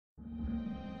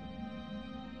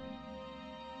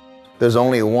There's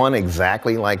only one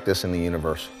exactly like this in the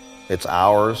universe. It's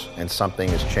ours, and something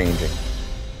is changing.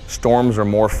 Storms are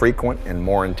more frequent and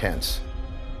more intense.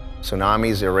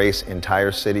 Tsunamis erase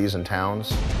entire cities and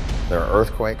towns. There are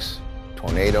earthquakes,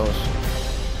 tornadoes,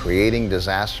 creating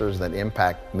disasters that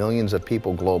impact millions of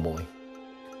people globally.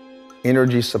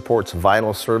 Energy supports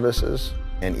vital services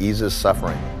and eases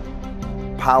suffering.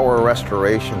 Power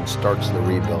restoration starts the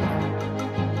rebuilding.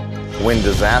 When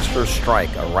disasters strike,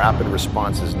 a rapid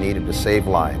response is needed to save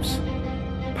lives.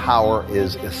 Power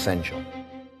is essential.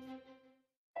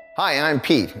 Hi, I'm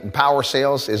Pete, and Power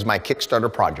Sales is my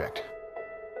Kickstarter project.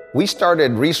 We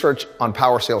started research on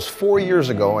power sales 4 years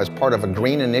ago as part of a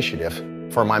green initiative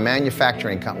for my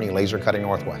manufacturing company, Laser Cutting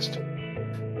Northwest.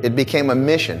 It became a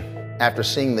mission after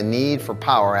seeing the need for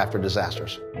power after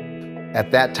disasters.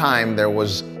 At that time, there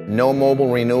was no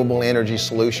mobile renewable energy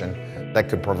solution that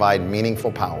could provide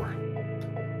meaningful power.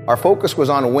 Our focus was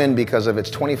on wind because of its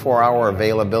 24-hour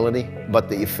availability, but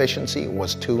the efficiency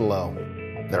was too low.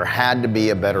 There had to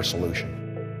be a better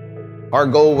solution. Our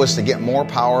goal was to get more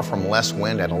power from less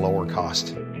wind at a lower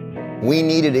cost. We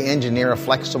needed to engineer a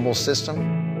flexible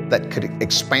system that could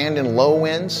expand in low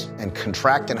winds and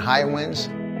contract in high winds,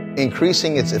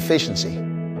 increasing its efficiency.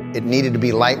 It needed to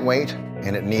be lightweight,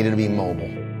 and it needed to be mobile.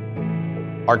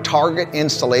 Our target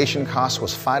installation cost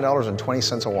was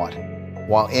 $5.20 a watt,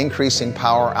 while increasing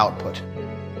power output.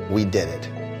 We did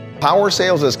it. Power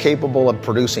Sales is capable of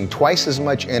producing twice as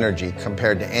much energy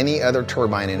compared to any other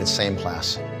turbine in its same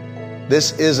class.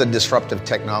 This is a disruptive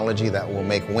technology that will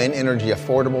make wind energy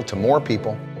affordable to more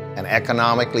people and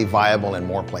economically viable in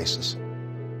more places.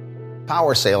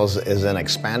 Power Sales is an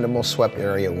expandable swept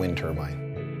area wind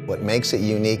turbine. What makes it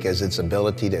unique is its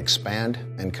ability to expand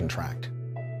and contract.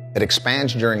 It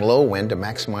expands during low wind to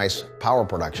maximize power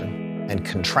production and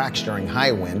contracts during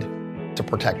high wind to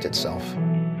protect itself.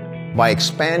 By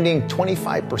expanding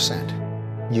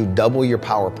 25%, you double your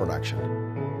power production.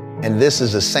 And this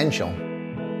is essential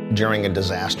during a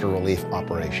disaster relief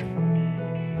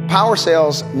operation. Power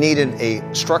Sales needed a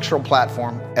structural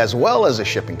platform as well as a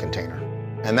shipping container.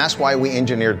 And that's why we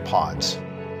engineered pods.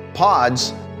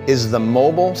 Pods is the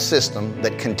mobile system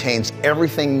that contains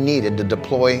everything needed to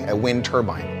deploy a wind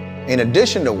turbine. In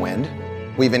addition to wind,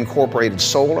 we've incorporated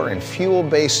solar and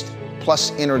fuel-based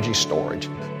plus energy storage,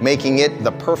 making it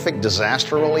the perfect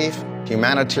disaster relief,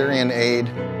 humanitarian aid,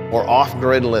 or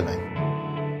off-grid living.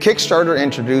 Kickstarter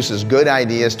introduces good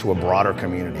ideas to a broader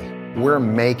community. We're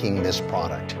making this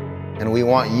product, and we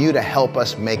want you to help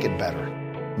us make it better.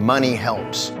 Money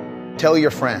helps. Tell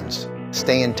your friends.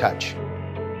 Stay in touch.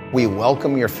 We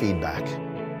welcome your feedback.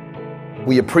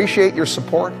 We appreciate your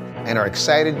support and are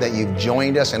excited that you've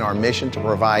joined us in our mission to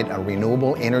provide a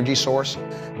renewable energy source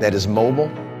that is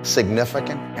mobile,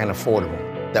 significant, and affordable,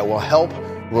 that will help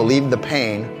relieve the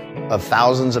pain of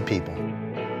thousands of people.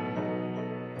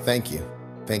 Thank you.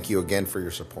 Thank you again for your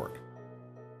support.